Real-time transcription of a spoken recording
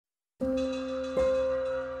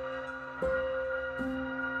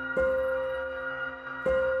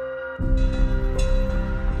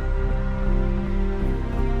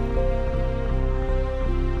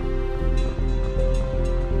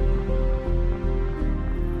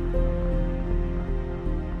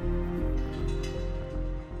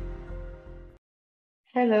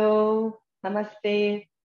Hello, Namaste.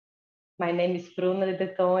 My name is Bruna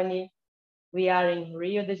De Toni. We are in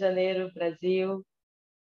Rio de Janeiro, Brazil.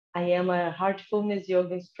 I am a Heartfulness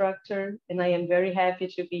Yoga Instructor, and I am very happy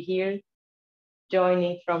to be here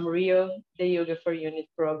joining from Rio, the Yoga for Unit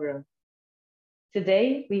program.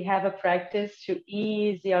 Today, we have a practice to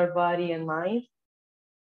ease our body and mind,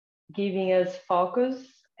 giving us focus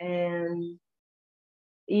and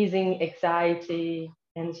easing anxiety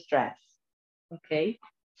and stress. Okay,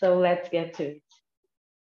 so let's get to it.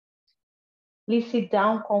 Please sit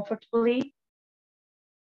down comfortably,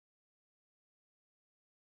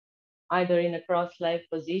 either in a cross-legged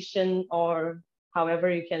position or however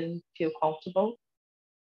you can feel comfortable.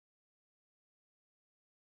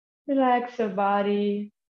 Relax your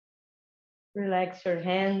body, relax your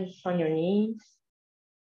hands on your knees.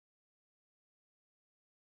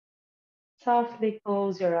 Softly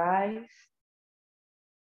close your eyes.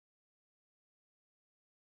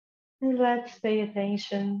 And let's pay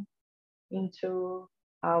attention into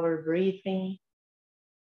our breathing.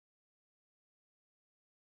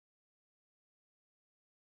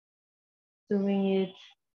 Doing it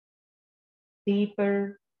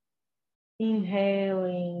deeper,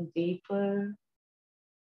 inhaling deeper,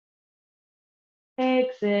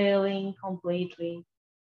 exhaling completely.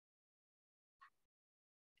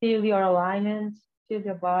 Feel your alignment, feel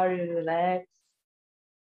your body relax,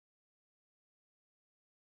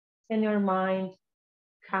 and your mind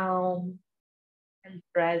calm and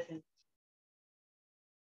present.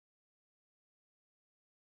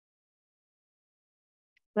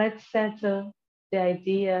 Let's settle the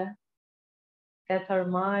idea that our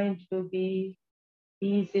mind will be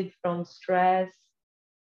eased from stress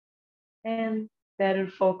and better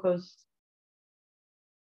focused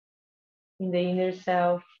in the inner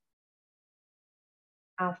self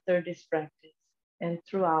after this practice and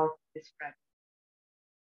throughout this practice.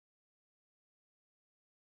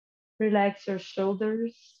 Relax your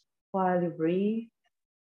shoulders while you breathe,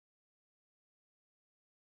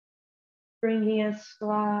 bringing a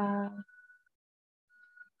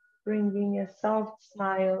soft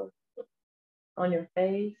smile on your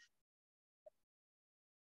face.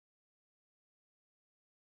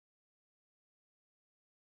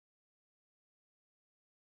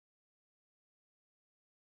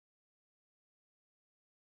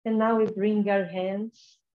 And now we bring our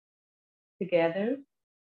hands together,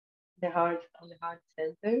 on the heart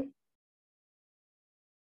center.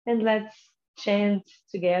 And let's chant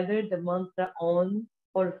together the mantra Om,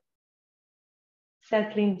 or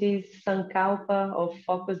settling this sankalpa of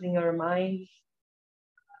focusing our minds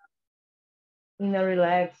in a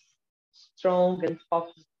relaxed, strong, and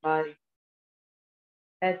focused body.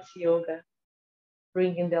 That's yoga,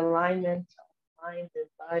 bringing the alignment of mind and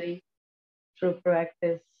body through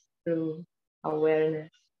practice, through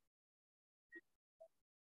awareness.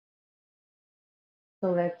 So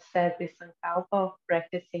let's set this sankalpa of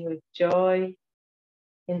practicing with joy,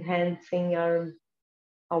 enhancing our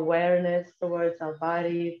awareness towards our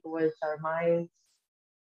body, towards our minds,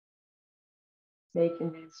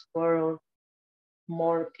 making this world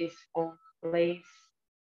more peaceful place,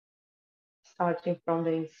 starting from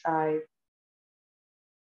the inside.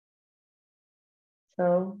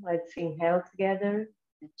 So let's inhale together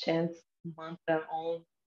and chant mantra Om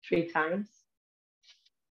 3 times.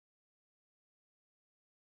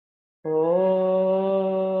 Om.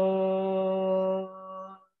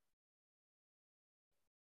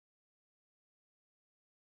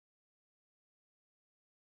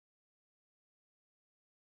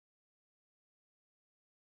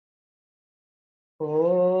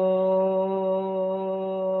 Om.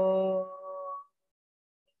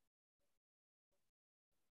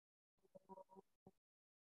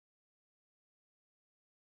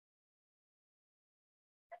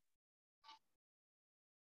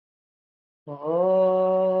 Om.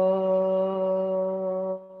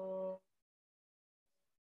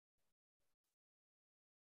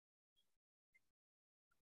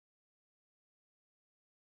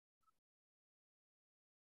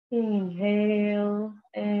 Inhale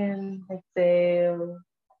and exhale,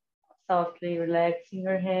 softly relaxing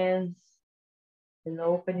your hands and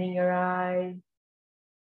opening your eyes,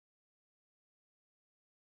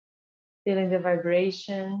 feeling the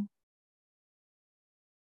vibration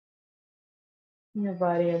in your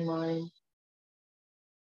body and mind.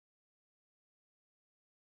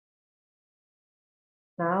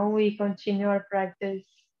 Now we continue our practice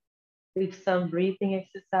with some breathing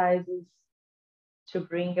exercises to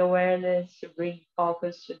bring awareness, to bring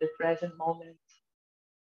focus to the present moment.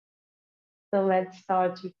 So let's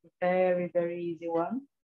start with a very, very easy one.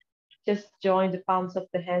 Just join the palms of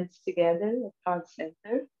the hands together at heart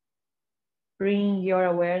center. Bring your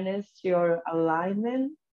awareness to your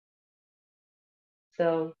alignment.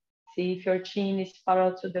 So see if your chin is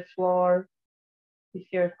parallel to the floor,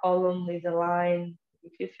 if your column is aligned,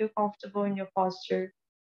 if you feel comfortable in your posture.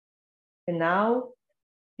 And now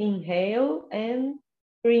inhale and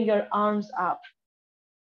bring your arms up.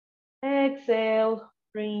 Exhale,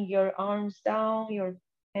 bring your arms down, your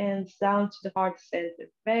hands down to the heart center.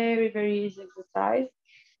 Very, very easy exercise.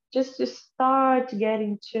 Just to start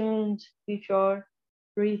getting tuned with your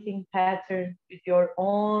breathing pattern, with your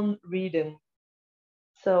own rhythm.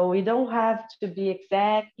 So we don't have to be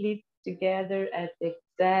exactly together at the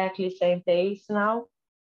exactly same pace now.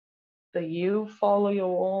 So you follow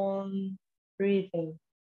your own breathing.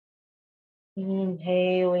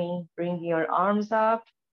 Inhaling, bring your arms up.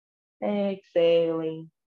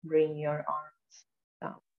 Exhaling, bring your arms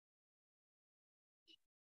down.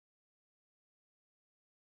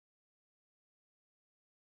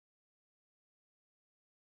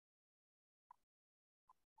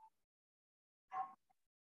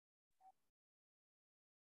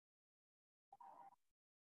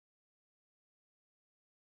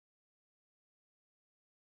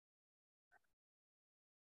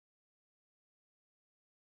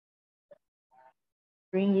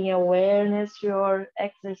 Bringing awareness to your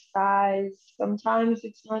exercise. Sometimes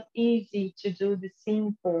it's not easy to do the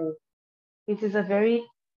simple. It is a very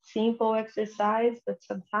simple exercise, but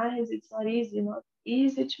sometimes it's not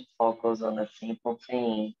easy to focus on a simple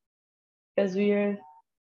thing because we are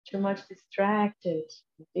too much distracted.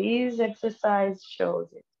 This exercise shows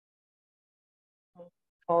it.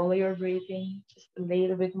 Follow your breathing just a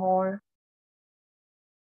little bit more.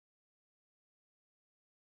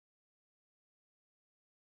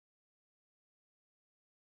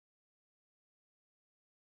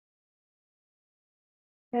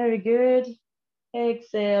 Very good.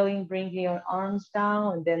 Exhaling, bringing your arms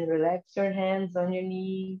down and then relax your hands on your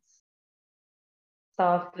knees.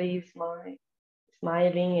 Softly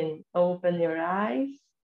smiling and open your eyes.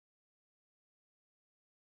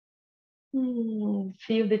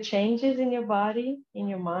 Feel the changes in your body, in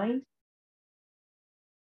your mind,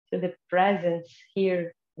 to the presence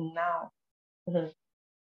here and now.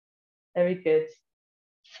 Very good.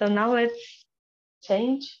 So now let's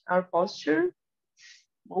change our posture.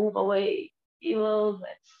 Move away, pillows.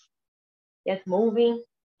 Let's get moving.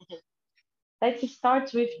 Let's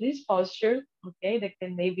start with this posture, okay? That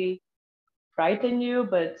can maybe frighten you,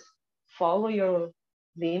 but follow your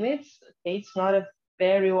limits. Okay, it's not a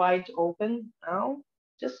very wide open now.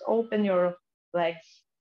 Just open your legs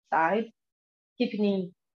side,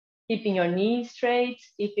 keeping your knees straight,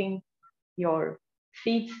 keeping your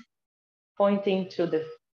feet pointing to the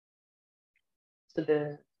to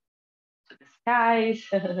the to the skies,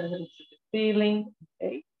 to the ceiling,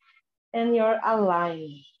 okay, and you're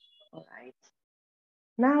aligned. All right.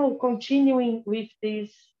 Now continuing with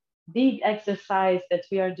this big exercise that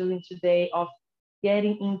we are doing today of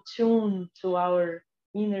getting in tune to our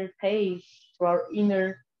inner pace, to our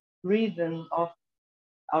inner rhythm of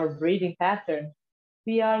our breathing pattern.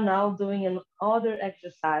 We are now doing another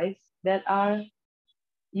exercise that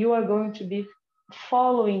you are going to be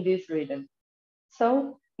following this rhythm.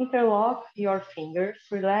 So interlock your fingers,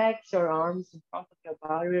 relax your arms in front of your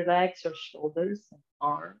body, relax your shoulders and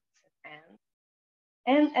arms and hands.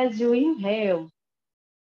 And as you inhale,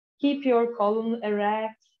 keep your column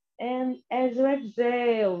erect. And as you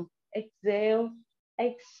exhale,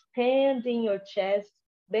 expanding your chest,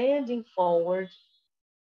 bending forward,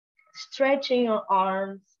 stretching your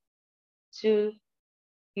arms to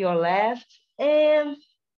your left and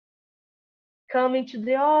coming to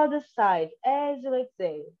the other side as you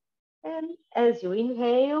exhale. And as you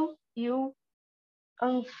inhale, you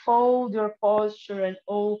unfold your posture and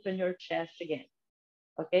open your chest again.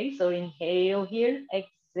 Okay, so inhale here,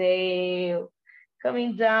 exhale,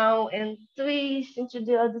 coming down and twist into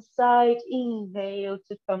the other side. Inhale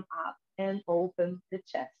to come up and open the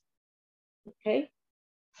chest. Okay,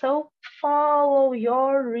 so follow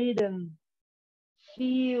your rhythm.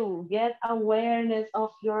 Feel, get awareness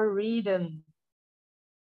of your rhythm.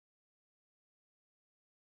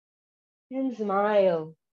 And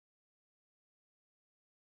smile.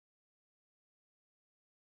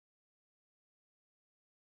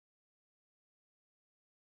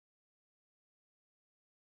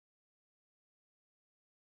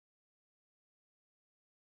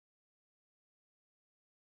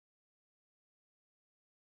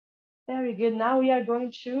 Very good. Now we are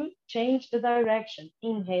going to change the direction.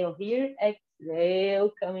 Inhale here,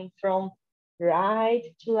 exhale, coming from right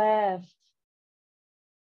to left.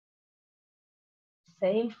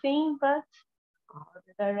 Same thing, but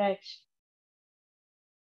other direction.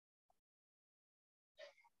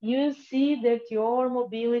 You see that your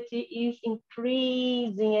mobility is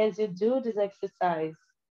increasing as you do this exercise.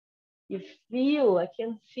 You feel, I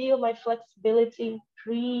can feel my flexibility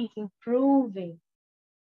increase, improving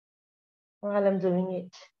while I'm doing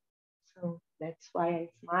it. So that's why I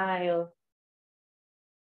smile.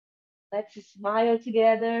 Let's smile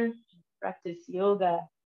together, practice yoga.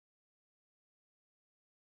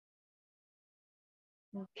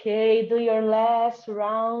 Okay, do your last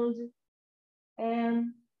round and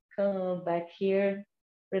come back here.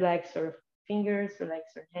 Relax your fingers, relax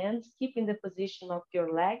your hands, keep in the position of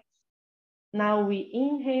your legs. Now we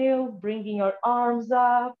inhale, bringing your arms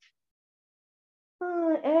up.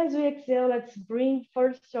 As we exhale, let's bring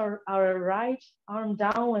first our right arm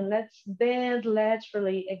down and let's bend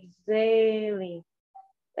laterally, exhaling.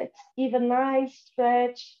 Let's give a nice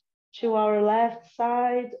stretch to our left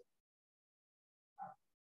side.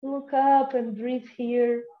 Look up and breathe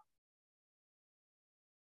here.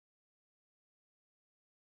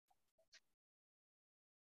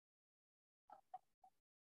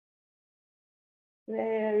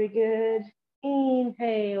 Very good.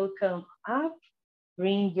 Inhale, come up.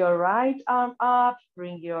 Bring your right arm up.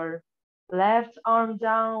 Bring your left arm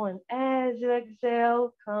down. And as you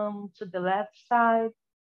exhale, come to the left side.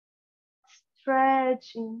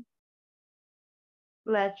 Stretching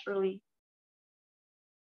laterally.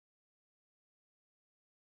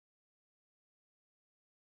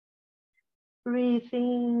 Breathe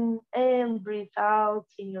in and breathe out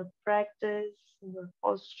in your practice, in your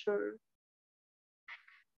posture.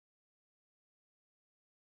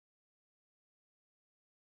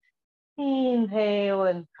 Inhale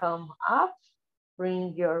and come up.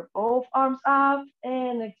 Bring your both arms up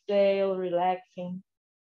and exhale, relaxing,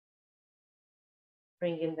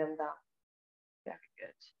 bringing them down. Very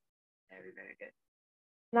good. Very, very good.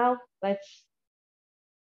 Now let's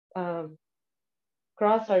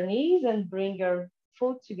cross our knees and bring your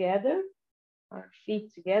foot together, our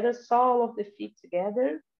feet together, sole of the feet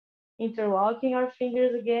together, interlocking our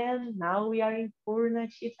fingers again. Now we are in Purna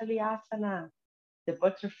Chittalayasana, the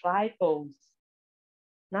butterfly pose.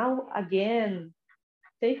 Now again,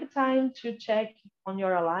 take a time to check on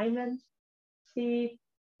your alignment. See,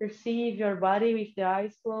 perceive your body with the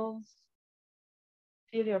eyes closed.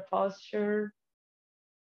 Feel your posture.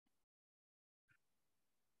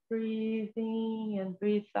 Breathe in and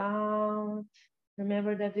breathe out.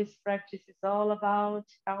 Remember that this practice is all about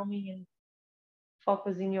calming and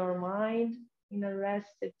focusing your mind in a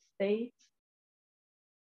rested state.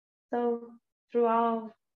 So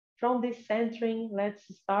from this centering, let's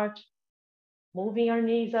start moving our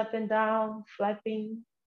knees up and down, flapping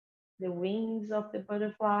the wings of the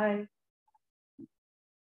butterfly.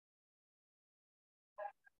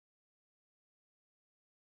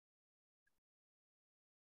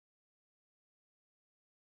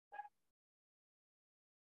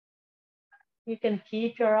 You can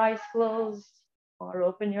keep your eyes closed or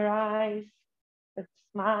open your eyes, but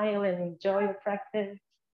smile and enjoy your practice.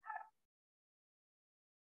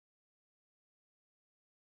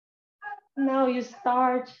 Now you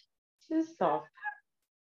start to stop.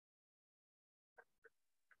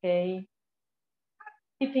 Okay.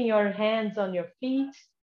 Keeping your hands on your feet.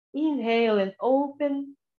 Inhale and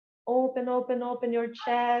open, open your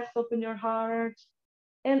chest, open your heart.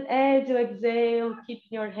 And as you exhale,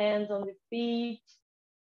 keeping your hands on the feet.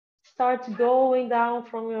 Start going down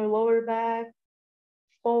from your lower back,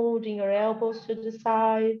 folding your elbows to the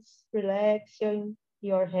sides, relaxing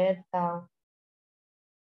your head down.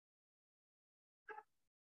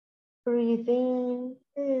 Breathe in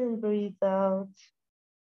and breathe out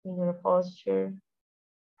in your posture.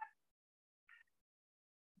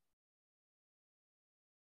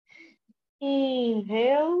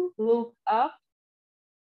 Inhale, look up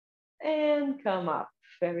and come up.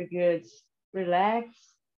 Very good. Relax.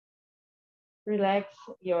 Relax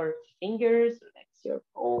your fingers, relax your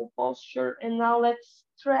whole posture. And now let's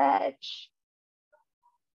stretch.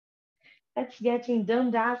 Let's get in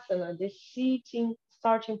Dandasana, the seating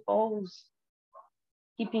starting pose.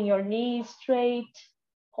 Keeping your knees straight,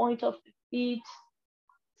 point of the feet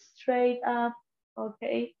straight up,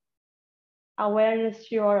 okay? Awareness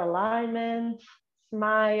to your alignment,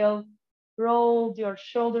 smile, roll your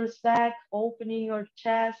shoulders back, opening your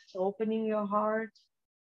chest, opening your heart.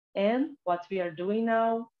 And what we are doing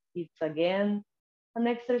now is again an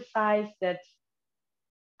exercise that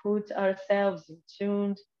puts ourselves in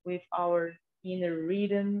tune with our inner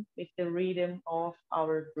rhythm, with the rhythm of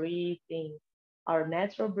our breathing, our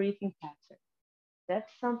natural breathing pattern.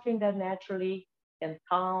 That's something that naturally can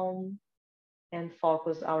calm and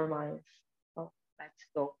focus our minds. So let's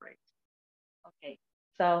go for it. Okay.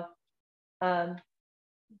 So um,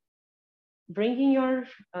 bringing your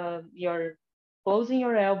closing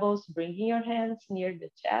your elbows, bringing your hands near the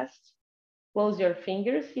chest. Close your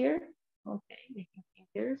fingers here. Okay, making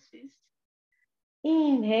fingers fist.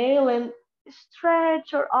 Inhale and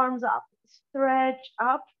stretch your arms up. Stretch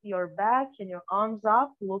up your back and your arms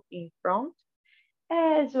up, look in front.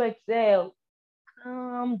 As you exhale,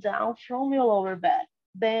 come down from your lower back.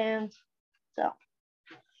 Bend down.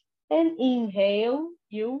 And inhale,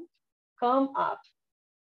 you come up.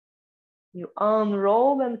 You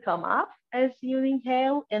unroll and come up as you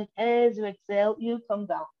inhale, and as you exhale, you come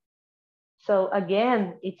down. So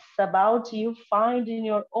again, it's about you finding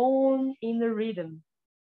your own inner rhythm,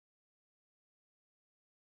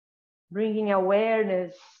 bringing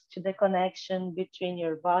awareness to the connection between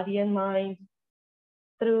your body and mind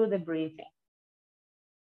through the breathing.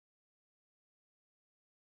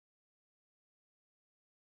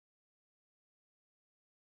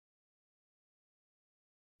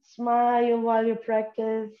 Smile while you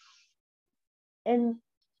practice and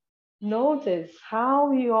notice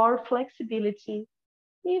how your flexibility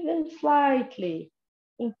even slightly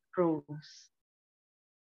improves.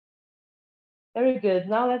 Very good.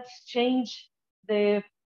 Now let's change the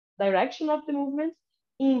direction of the movement.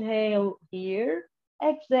 Inhale here,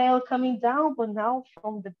 exhale coming down, but now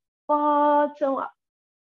from the bottom up,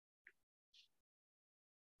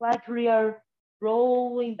 like we are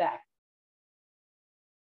rolling back.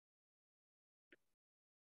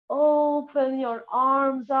 Open your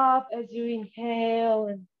arms up as you inhale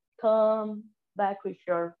and come back with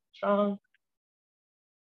your trunk.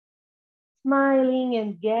 Smiling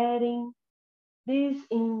and getting this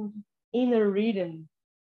inner rhythm,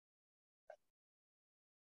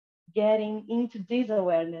 getting into this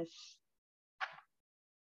awareness.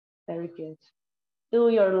 Very good. Do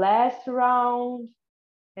your last round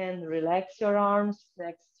and relax your arms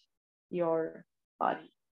next your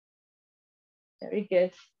body. Very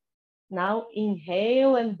good. Now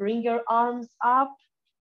inhale and bring your arms up.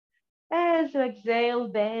 As you exhale,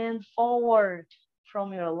 bend forward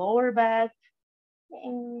from your lower back,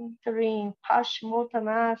 entering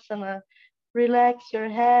Paschimottanasana. Relax your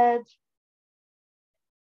head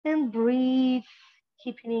and breathe,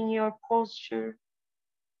 keeping in your posture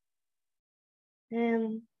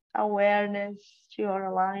and awareness to your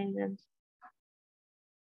alignment.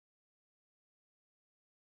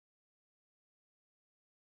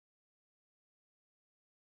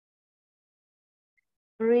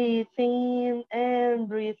 Breathe in and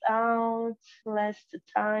breathe out, last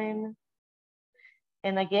time.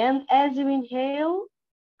 And again, as you inhale,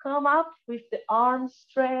 come up with the arms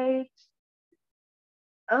straight.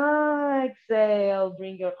 Exhale,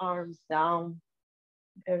 bring your arms down.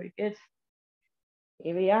 Very good.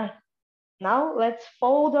 Here we are. Now let's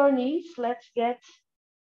fold our knees. Let's get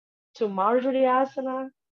to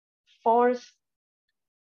Marjariasana. Four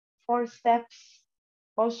steps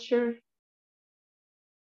posture.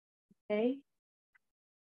 Okay.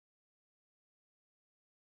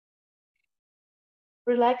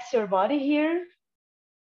 Relax your body here.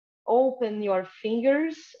 Open your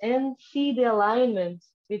fingers and see the alignment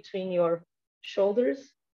between your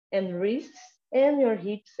shoulders and wrists and your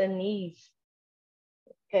hips and knees.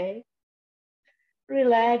 Okay.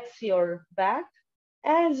 Relax your back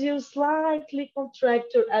as you slightly contract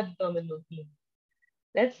your abdominal beam.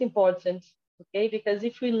 That's important, okay? Because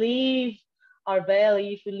if we leave our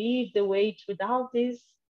belly, if we leave the weight without this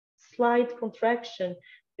slight contraction,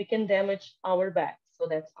 we can damage our back. So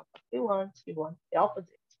that's not what we want. We want the opposite.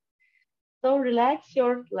 So relax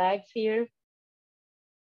your legs here.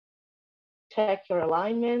 Check your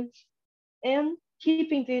alignment and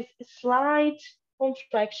keeping this slight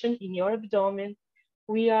contraction in your abdomen,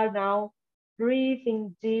 we are now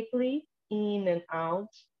breathing deeply in and out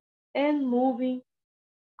and moving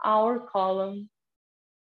our column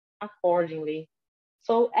accordingly.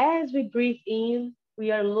 So as we breathe in,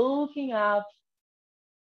 we are looking up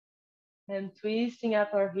and twisting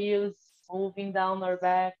up our heels, moving down our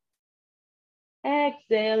back.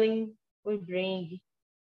 Exhaling, we bring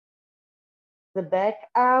the back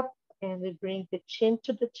up and we bring the chin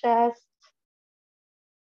to the chest.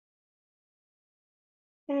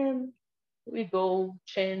 And we go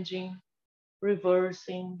changing,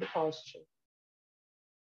 reversing the posture.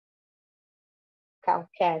 Cow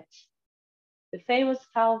cat. The famous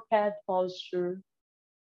cow cat posture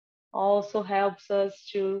also helps us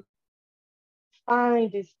to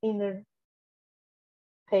find this inner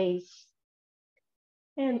pace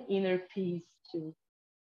and inner peace too.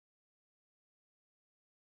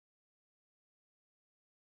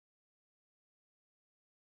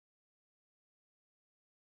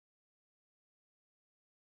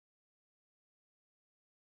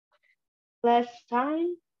 Last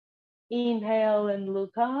time, inhale and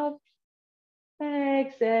look up.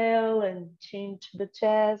 Exhale and chin to the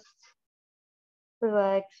chest.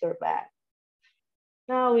 Relax your back.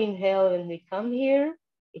 Now inhale and we come here.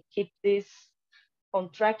 We keep this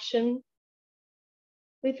contraction.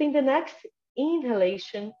 Within the next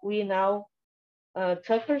inhalation, we now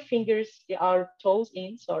tuck our fingers, our toes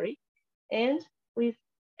in, sorry. And with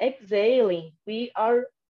exhaling, we are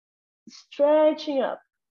stretching up,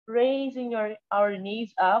 raising our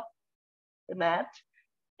knees up the mat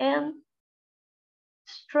and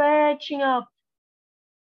stretching up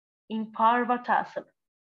in Parvatasana.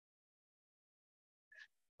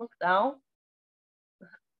 Look down,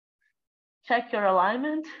 check your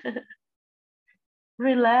alignment.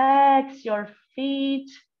 Relax your feet.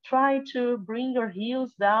 Try to bring your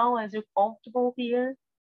heels down as you're comfortable here.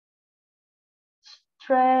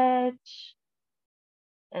 Stretch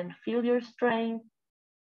and feel your strength.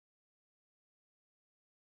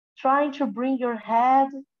 Trying to bring your head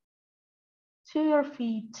to your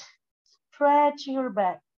feet, stretching your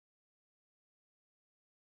back.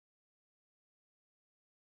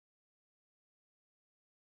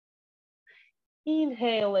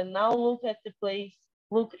 Inhale and now look at the place,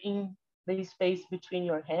 look in the space between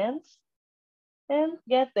your hands and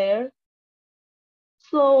get there.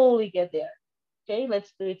 Slowly get there. Okay,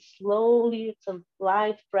 let's do it slowly. It's a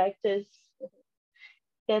light practice.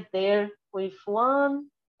 Get there with one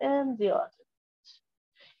and the other.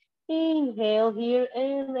 Inhale here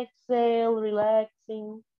and exhale,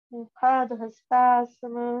 relaxing.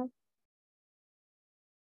 Padahastasana.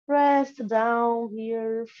 Rest down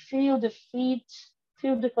here. Feel the feet.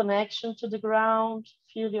 Feel the connection to the ground.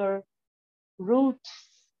 Feel your roots,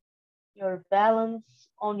 your balance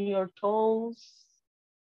on your toes.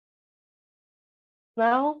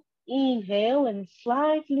 Now, inhale and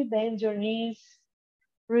slightly bend your knees.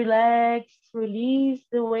 Relax, release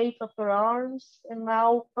the weight of your arms, and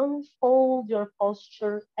now unfold your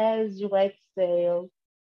posture as you exhale.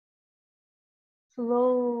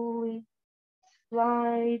 Slowly,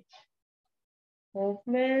 slight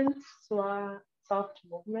movement, soft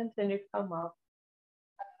movement, and you come up.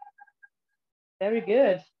 Very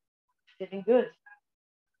good, feeling good.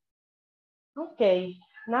 Okay,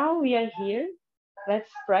 now we are here.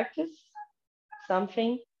 Let's practice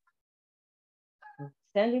something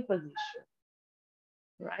standing position,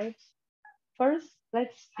 right? First,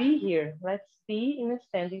 let's be here. Let's be in a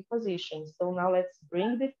standing position. So now let's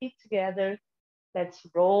bring the feet together. Let's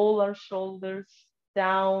roll our shoulders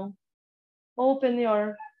down.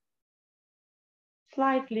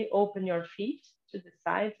 Slightly open your feet to the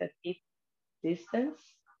sides at hip distance.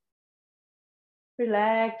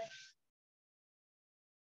 Relax.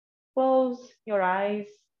 Close your eyes.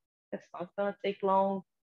 It's not gonna take long.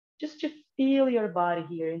 Just to feel your body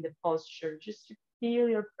here in the posture. Just to feel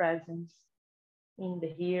your presence in the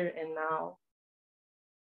here and now.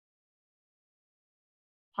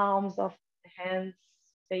 Palms of the hands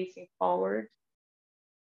facing forward.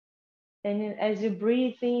 And as you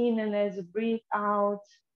breathe in and as you breathe out,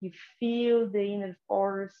 you feel the inner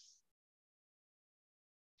force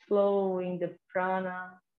flowing, the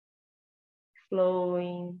prana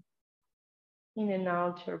flowing in and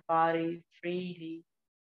out your body freely,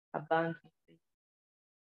 abundantly.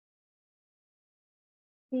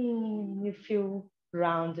 You feel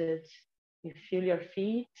grounded. You feel your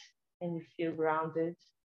feet and you feel grounded.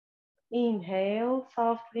 Inhale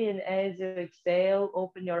softly, and as you exhale,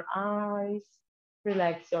 open your eyes,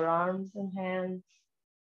 relax your arms and hands.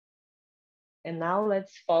 And now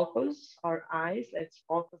let's focus our eyes, let's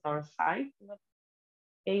focus our sight,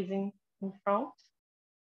 gazing in front.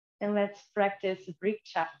 And let's practice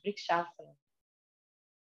Vrikshasana.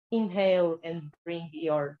 Inhale and bring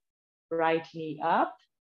your right knee up.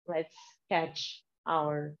 Let's catch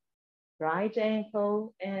our right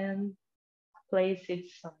ankle and place it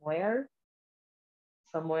somewhere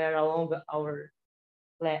along our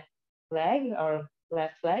left leg. Our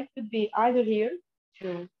left leg could be either here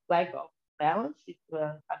to leg of balance if you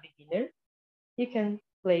are a beginner. You can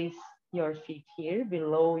place your feet here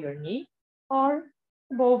below your knee or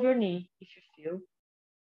above your knee if you feel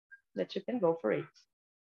that you can go for it.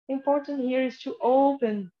 Important here is to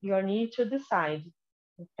open your knee to the side,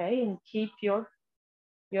 okay, and keep your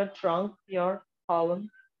trunk, your column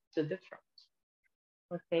to the front,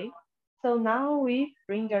 okay. So now we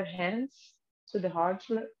bring our hands to the heart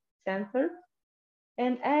center,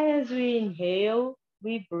 and as we inhale,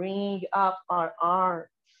 we bring up our arms.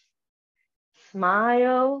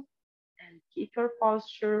 Smile and keep your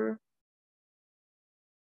posture.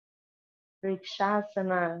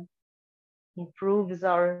 Vrikshasana improves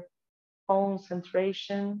our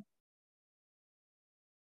concentration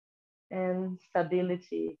and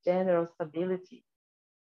stability, general stability.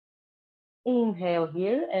 Inhale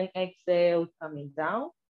here and exhale, coming down.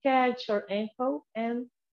 Catch your ankle and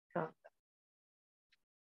come.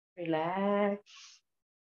 Relax.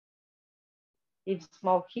 Give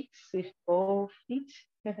small kicks with both feet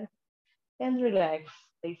and relax,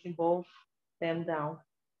 placing both them down.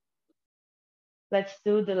 Let's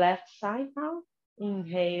do the left side now.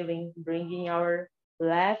 Inhaling, bringing our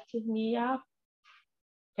left knee up,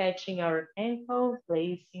 catching our ankle,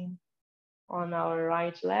 placing on our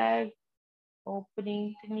right leg,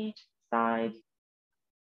 opening the knee to the side,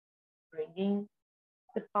 bringing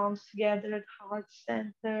the palms together at heart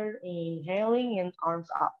center, inhaling and arms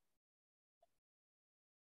up.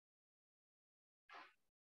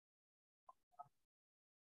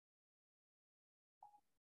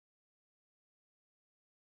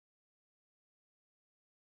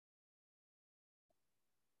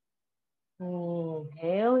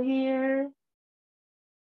 Inhale here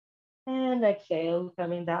and exhale,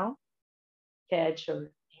 coming down. Catch your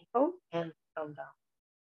ankle and come down.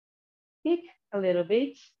 Kick a little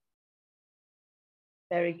bit.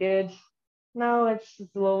 Very good. Now let's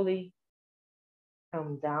slowly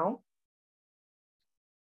come down.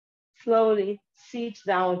 Slowly sit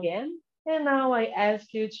down again. And now I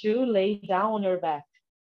ask you to lay down on your back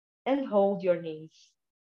and hold your knees.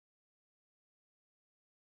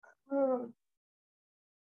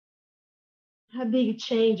 A big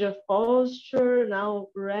change of posture. Now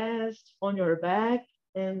rest on your back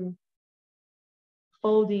and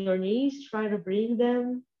folding your knees. Try to bring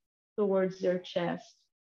them towards your chest.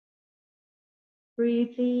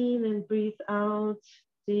 Breathe in and breathe out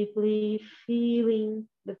deeply, feeling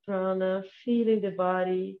the prana, feeling the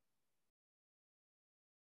body,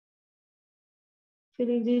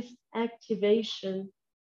 feeling this activation,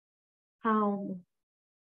 calm,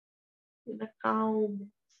 in a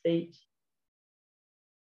calm state.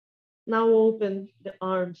 Now open the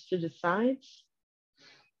arms to the sides.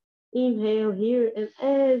 Inhale here, and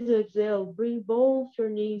as you exhale, bring both your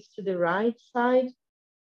knees to the right side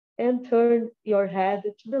and turn your head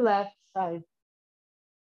to the left side.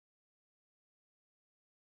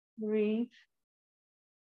 Breathe.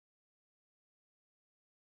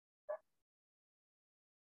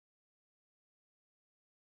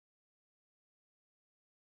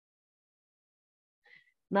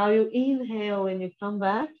 Now you inhale and you come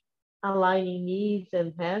back, aligning knees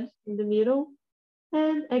and head in the middle.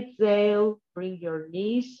 And exhale, bring your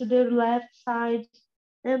knees to the left side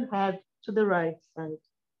and head to the right side.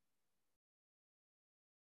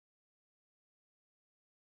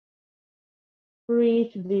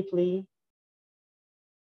 Breathe deeply.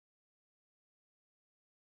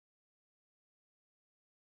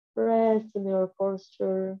 Rest in your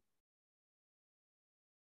posture.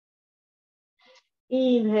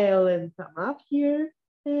 Inhale and come up here.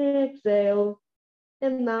 Exhale.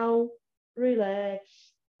 And now relax.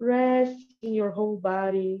 Rest in your whole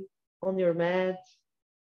body on your mat.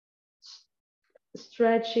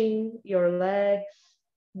 Stretching your legs.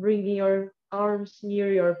 Bringing your arms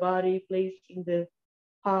near your body. Placing the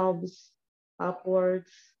palms upwards,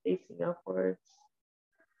 facing upwards.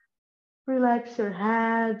 Relax your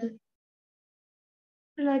head.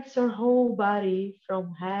 Relax your whole body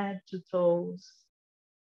from head to toes.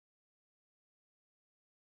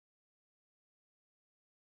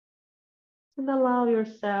 And allow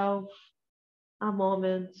yourself a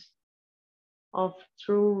moment of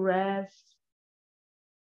true rest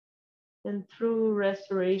and true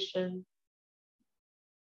restoration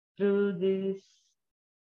through this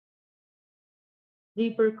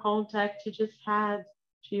deeper contact you just had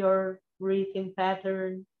to your breathing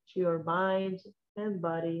pattern, to your mind and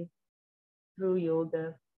body through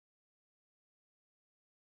yoga.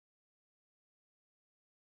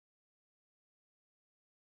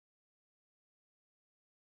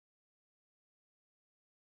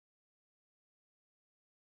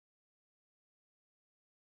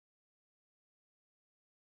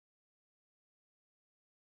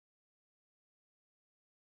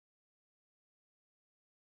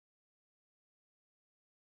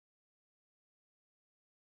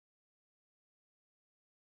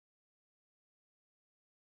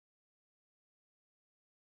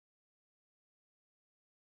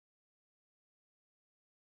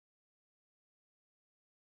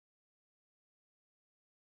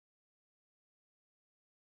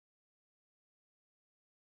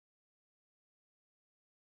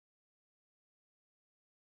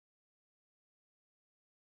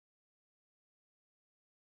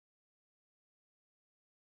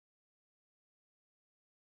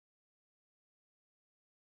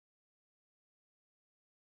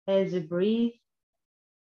 As you breathe,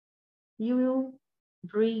 You will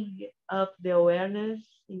bring up the awareness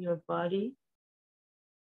in your body,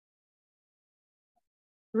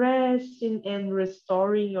 resting and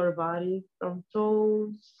restoring your body from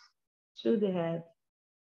toes to the head,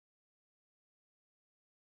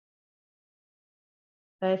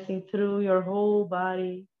 passing through your whole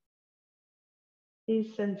body,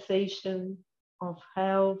 this sensation of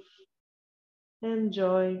health and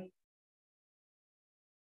joy.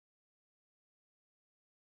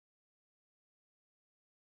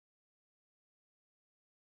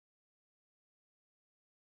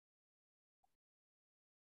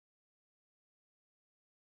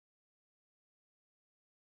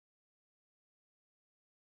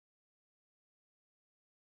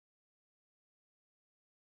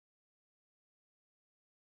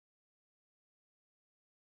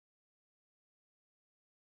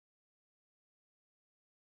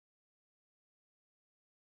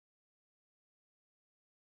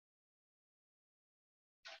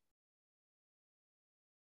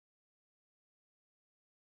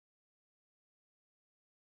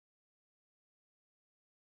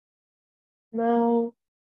 Now,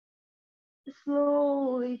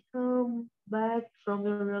 slowly come back from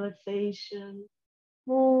your relaxation,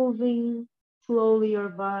 moving slowly your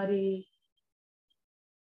body,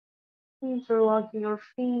 interlocking your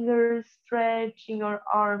fingers, stretching your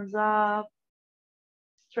arms up,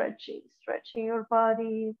 stretching your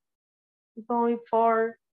body, going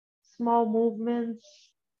for small movements,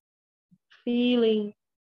 feeling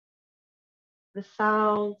the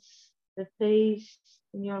sounds, the taste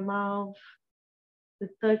in your mouth, the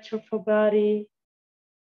touch of your body.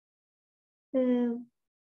 And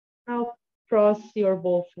now cross your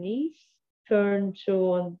both knees, turn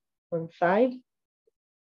to one side,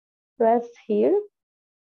 rest here,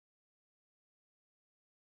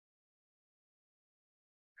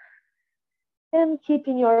 and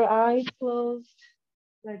keeping your eyes closed,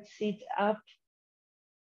 let's sit up.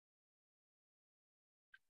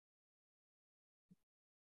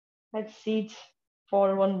 Let's sit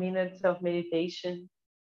for 1 minute of meditation,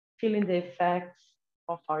 feeling the effects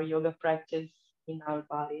of our yoga practice in our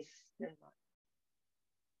bodies and minds.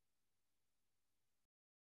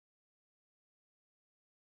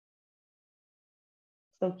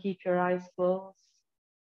 So keep your eyes closed.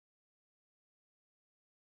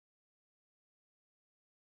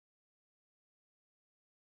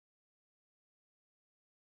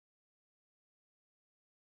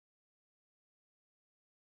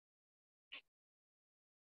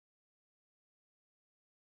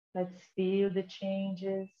 Let's feel the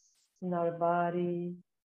changes in our body,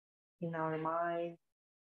 in our mind.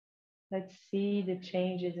 Let's see the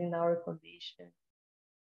changes in our condition,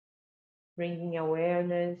 bringing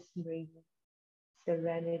awareness, bringing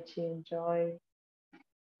serenity and joy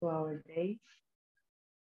to our days.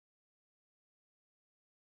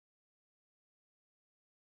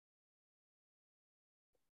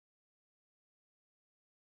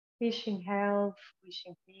 Wishing health,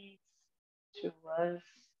 wishing peace to us,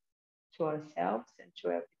 to ourselves, and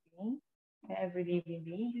to every living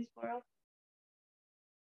being in this world.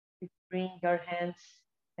 We bring our hands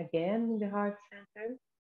again in the heart center.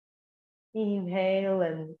 Inhale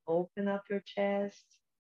and open up your chest.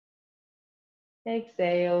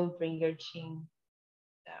 Exhale, bring your chin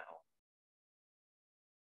down.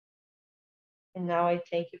 And now I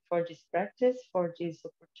thank you for this practice, for this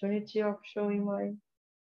opportunity of showing my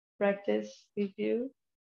practice with you.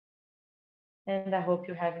 And I hope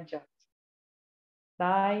you have enjoyed.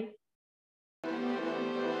 Bye.